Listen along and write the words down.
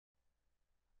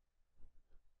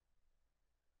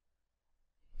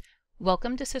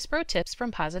Welcome to SYSPRO Tips from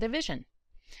Positive Vision.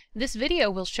 This video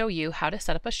will show you how to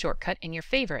set up a shortcut in your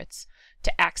favorites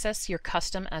to access your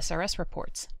custom SRS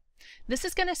reports. This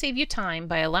is going to save you time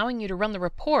by allowing you to run the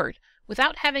report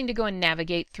without having to go and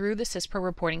navigate through the SYSPRO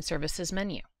Reporting Services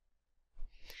menu.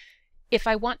 If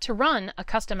I want to run a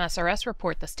custom SRS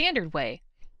report the standard way,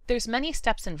 there's many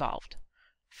steps involved.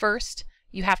 First,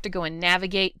 you have to go and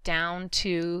navigate down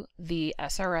to the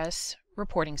SRS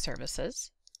Reporting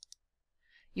Services.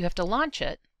 You have to launch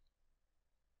it.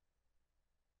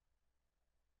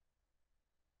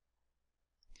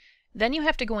 Then you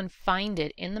have to go and find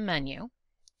it in the menu.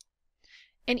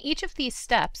 And each of these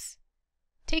steps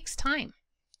takes time.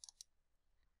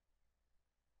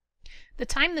 The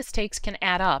time this takes can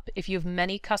add up if you have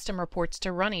many custom reports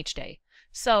to run each day.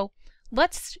 So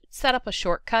let's set up a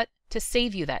shortcut to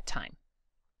save you that time.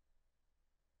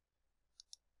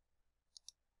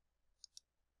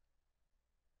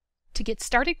 To get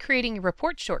started creating your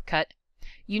report shortcut,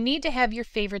 you need to have your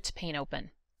favorites pane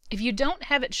open. If you don't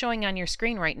have it showing on your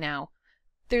screen right now,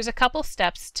 there's a couple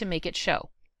steps to make it show.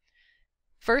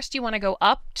 First, you want to go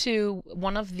up to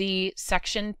one of the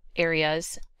section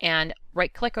areas and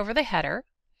right-click over the header,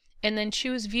 and then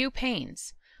choose View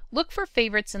Panes. Look for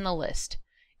favorites in the list.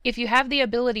 If you have the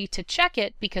ability to check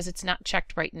it because it's not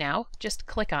checked right now, just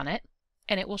click on it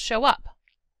and it will show up.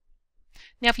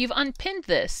 Now, if you've unpinned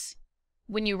this,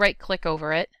 when you right-click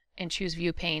over it and choose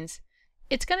View Panes,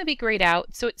 it's going to be grayed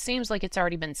out, so it seems like it's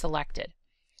already been selected.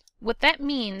 What that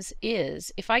means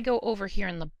is, if I go over here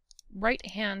in the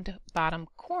right-hand bottom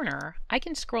corner, I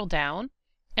can scroll down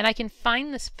and I can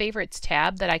find this Favorites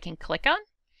tab that I can click on.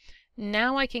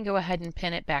 Now I can go ahead and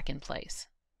pin it back in place.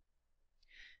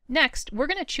 Next, we're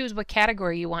going to choose what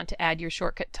category you want to add your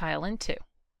shortcut tile into.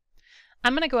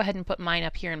 I'm going to go ahead and put mine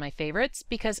up here in my favorites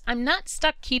because I'm not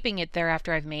stuck keeping it there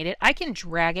after I've made it. I can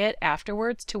drag it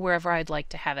afterwards to wherever I'd like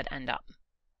to have it end up.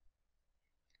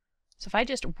 So if I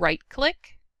just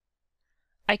right-click,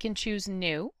 I can choose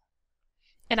New,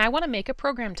 and I want to make a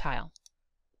program tile.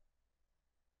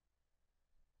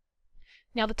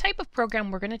 Now the type of program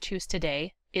we're going to choose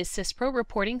today is SYSPRO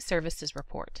Reporting Services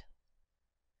Report.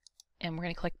 And we're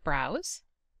going to click Browse.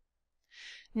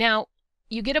 Now,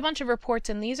 you get a bunch of reports,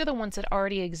 and these are the ones that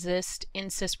already exist in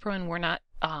SYSPRO and were not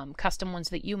custom ones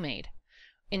that you made.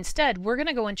 Instead, we're going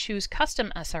to go and choose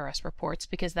Custom SRS Reports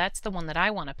because that's the one that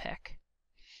I want to pick.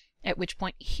 At which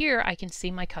point here I can see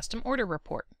my custom order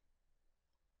report.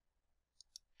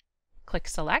 Click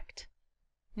Select.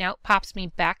 Now it pops me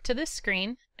back to this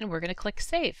screen, and we're going to click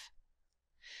Save.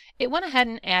 It went ahead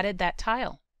and added that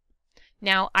tile.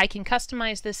 Now I can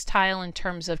customize this tile in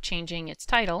terms of changing its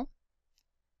title.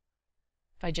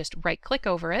 If I just right-click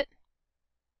over it,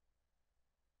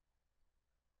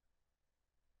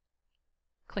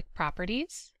 click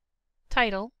Properties,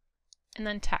 Title, and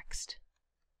then Text.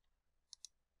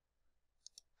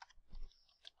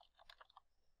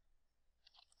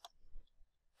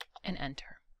 And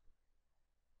enter.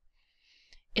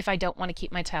 If I don't want to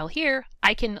keep my tile here,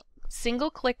 I can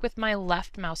single-click with my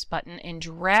left mouse button and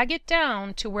drag it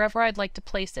down to wherever I'd like to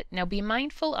place it. Now be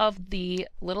mindful of the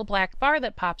little black bar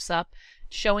that pops up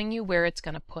showing you where it's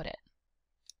going to put it.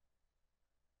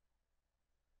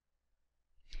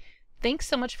 Thanks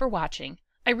so much for watching.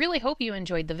 I really hope you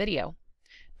enjoyed the video.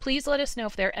 Please let us know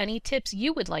if there are any tips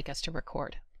you would like us to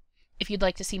record. If you'd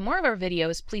like to see more of our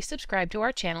videos, please subscribe to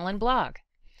our channel and blog.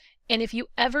 And if you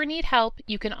ever need help,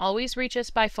 you can always reach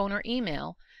us by phone or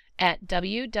email at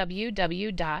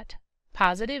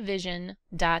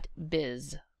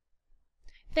www.positivevision.biz.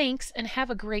 Thanks, and have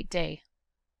a great day.